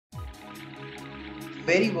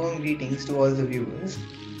Very warm greetings to all the viewers.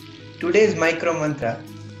 Today's micro mantra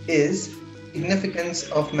is significance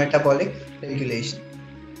of metabolic regulation.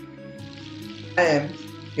 I am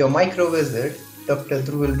your micro wizard, Dr.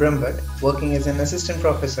 Dhruval Brahmbhatt, working as an assistant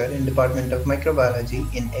professor in Department of Microbiology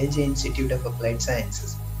in LJ Institute of Applied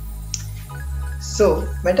Sciences.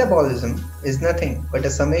 So, metabolism is nothing but a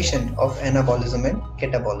summation of anabolism and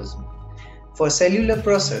catabolism. For cellular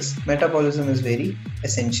process, metabolism is very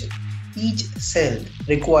essential. Each cell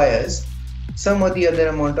requires some or the other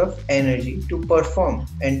amount of energy to perform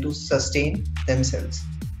and to sustain themselves.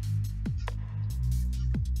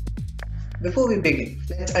 Before we begin,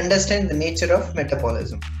 let's understand the nature of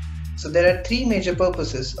metabolism. So there are three major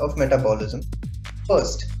purposes of metabolism.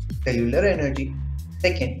 First, cellular energy.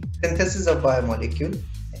 Second, synthesis of biomolecule.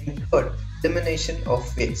 And third, elimination of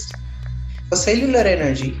waste. For cellular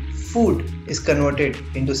energy, food is converted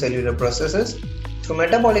into cellular processes. Through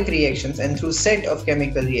metabolic reactions and through set of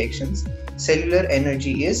chemical reactions, cellular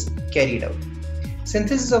energy is carried out.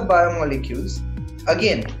 Synthesis of biomolecules,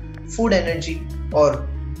 again, food energy or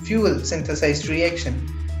fuel synthesized reaction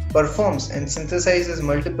performs and synthesizes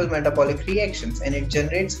multiple metabolic reactions, and it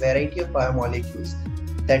generates variety of biomolecules,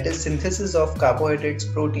 that is synthesis of carbohydrates,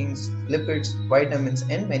 proteins, lipids, vitamins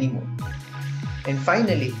and many more. And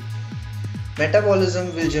finally,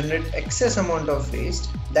 metabolism will generate excess amount of waste.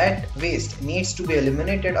 That waste needs to be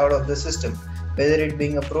eliminated out of the system, whether it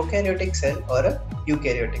being a prokaryotic cell or a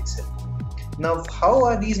eukaryotic cell. Now, how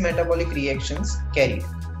are these metabolic reactions carried?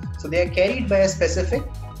 So they are carried by a specific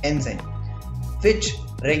enzyme which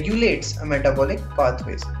regulates a metabolic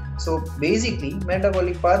pathways. So basically,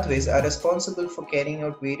 metabolic pathways are responsible for carrying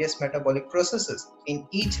out various metabolic processes in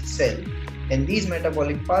each cell, and these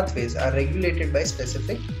metabolic pathways are regulated by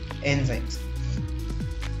specific enzymes.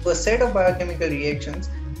 So a set of biochemical reactions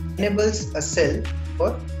enables a cell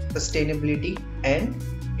for sustainability and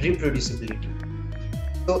reproducibility.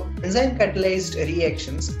 So enzyme catalyzed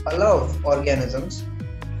reactions allow organisms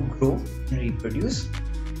to grow and reproduce,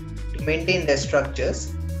 to maintain their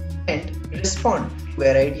structures and respond to a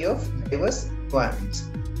variety of diverse environments.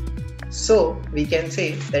 So we can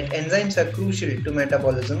say that enzymes are crucial to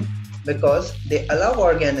metabolism because they allow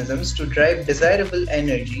organisms to drive desirable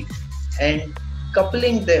energy and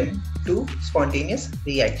coupling them to spontaneous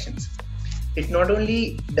reactions. It not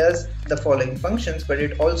only does the following functions, but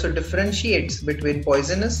it also differentiates between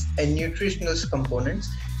poisonous and nutritious components,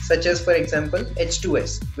 such as, for example,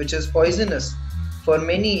 H2S, which is poisonous for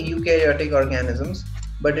many eukaryotic organisms,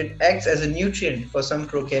 but it acts as a nutrient for some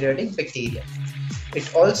prokaryotic bacteria.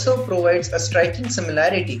 It also provides a striking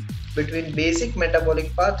similarity between basic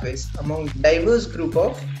metabolic pathways among diverse group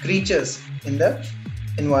of creatures in the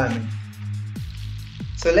environment.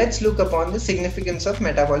 So let's look upon the significance of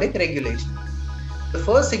metabolic regulation. The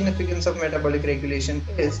first significance of metabolic regulation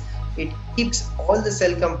is it keeps all the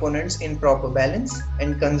cell components in proper balance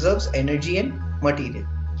and conserves energy and material.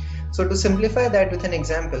 So to simplify that with an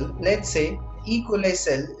example, let's say E. coli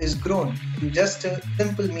cell is grown in just a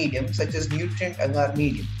simple medium such as nutrient agar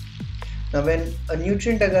medium. Now when a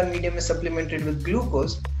nutrient agar medium is supplemented with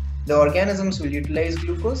glucose, the organisms will utilize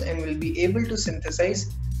glucose and will be able to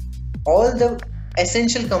synthesize all the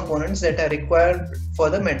essential components that are required for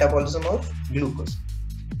the metabolism of glucose.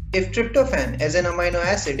 If tryptophan as an amino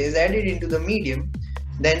acid is added into the medium,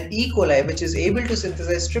 then E. coli, which is able to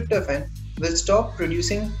synthesize tryptophan, will stop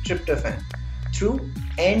producing tryptophan through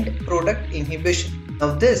end product inhibition.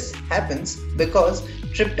 Now this happens because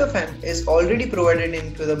tryptophan is already provided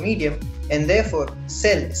into the medium, and therefore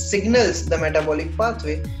cell signals the metabolic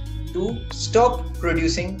pathway to stop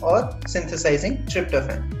producing or synthesizing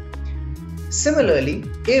tryptophan. Similarly,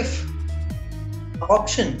 if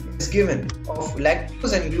option is given of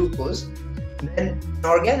lactose and glucose, then an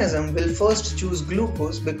organism will first choose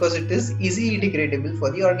glucose because it is easily degradable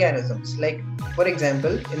for the organisms, like for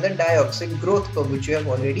example in the dioxic growth curve which you have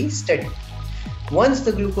already studied. Once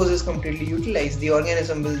the glucose is completely utilized, the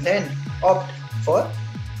organism will then opt for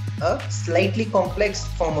a slightly complex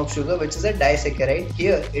form of sugar, which is a disaccharide.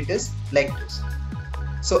 Here it is lactose.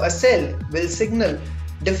 So a cell will signal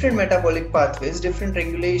different metabolic pathways, different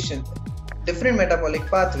regulation, different metabolic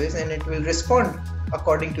pathways, and it will respond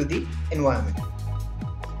according to the environment.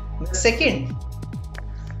 The second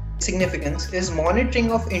significance is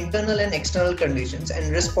monitoring of internal and external conditions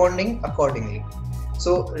and responding accordingly.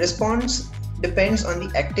 So response depends on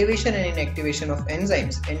the activation and inactivation of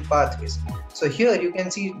enzymes and pathways. So here you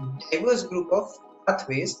can see diverse group of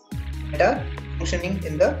pathways that are functioning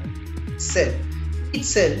in the cell. Each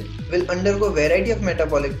cell will undergo a variety of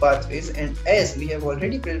metabolic pathways, and as we have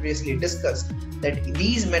already previously discussed, that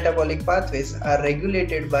these metabolic pathways are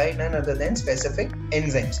regulated by none other than specific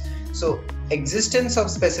enzymes. So existence of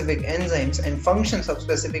specific enzymes and functions of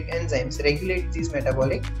specific enzymes regulate these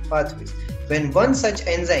metabolic pathways. When one such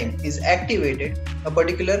enzyme is activated, a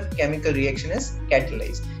particular chemical reaction is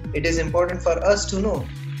catalyzed. It is important for us to know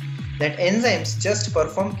that enzymes just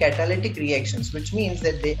perform catalytic reactions, which means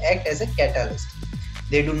that they act as a catalyst.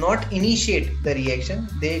 They do not initiate the reaction,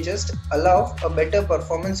 they just allow a better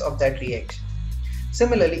performance of that reaction.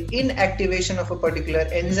 Similarly, inactivation of a particular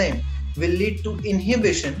enzyme will lead to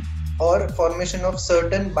inhibition or formation of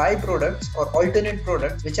certain byproducts or alternate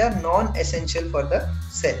products which are non-essential for the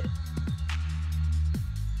cell.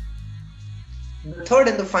 The third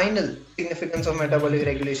and the final significance of metabolic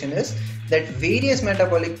regulation is that various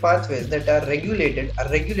metabolic pathways that are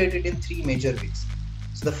regulated in three major ways.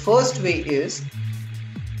 So the first way is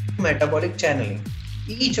metabolic channeling.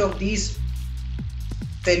 Each of these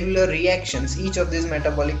cellular reactions, each of these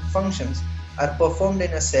metabolic functions are performed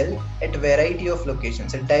in a cell at a variety of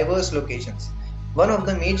locations, at diverse locations. One of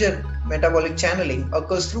the major metabolic channeling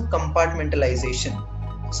occurs through compartmentalization.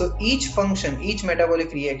 So each function, each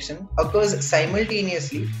metabolic reaction occurs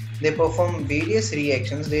simultaneously. They perform various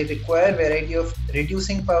reactions. They require variety of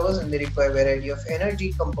reducing powers and they require variety of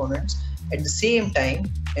energy components at the same time.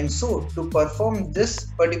 And so to perform this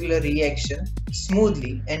particular reaction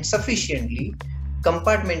smoothly and sufficiently,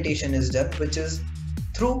 compartmentation is done, which is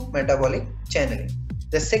through metabolic channeling.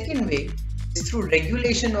 The second way is through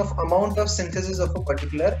regulation of amount of synthesis of a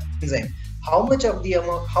particular enzyme. How much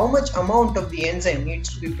amount of the enzyme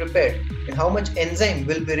needs to be prepared and how much enzyme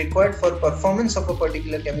will be required for performance of a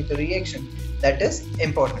particular chemical reaction, that is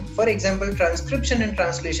important. For example, transcription and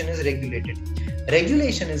translation is regulated.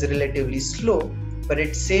 Regulation is relatively slow, but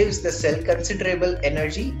it saves the cell considerable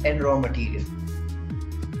energy and raw material.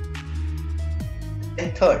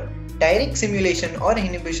 And third, direct simulation or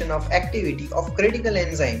inhibition of activity of critical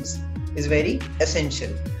enzymes is very essential.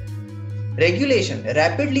 Regulation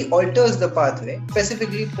rapidly alters the pathway,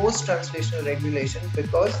 specifically post-translational regulation,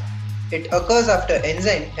 because it occurs after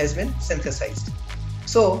enzyme has been synthesized.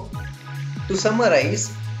 So, to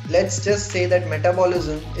summarize, let's just say that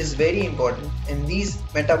metabolism is very important, and these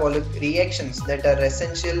metabolic reactions that are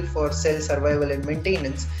essential for cell survival and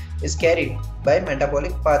maintenance is carried by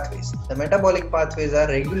metabolic pathways. The metabolic pathways are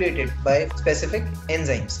regulated by specific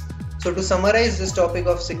enzymes. So to summarize this topic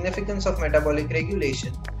of significance of metabolic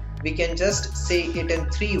regulation, we can just say it in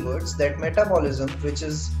three words, that metabolism, which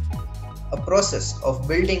is a process of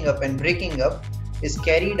building up and breaking up, is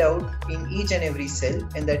carried out in each and every cell,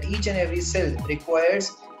 and that each and every cell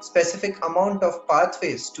requires specific amount of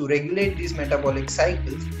pathways to regulate these metabolic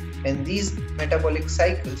cycles, and these metabolic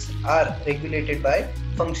cycles are regulated by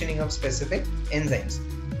functioning of specific enzymes.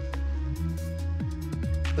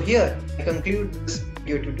 So here I conclude this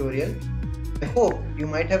video tutorial. I hope you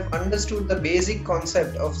might have understood the basic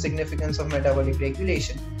concept of significance of metabolic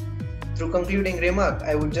regulation. Through concluding remark,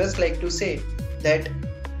 I would just like to say that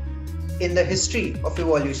in the history of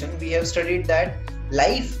evolution, we have studied that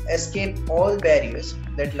life escapes all barriers,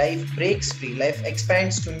 that life breaks free, life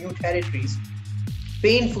expands to new territories,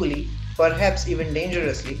 painfully, perhaps even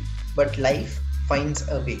dangerously, but life finds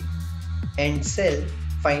a way, and cell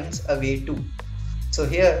finds a way too. So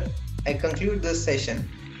here I conclude this session.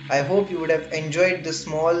 I hope you would have enjoyed this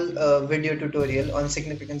small video tutorial on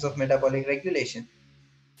significance of metabolic regulation.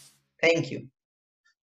 Thank you.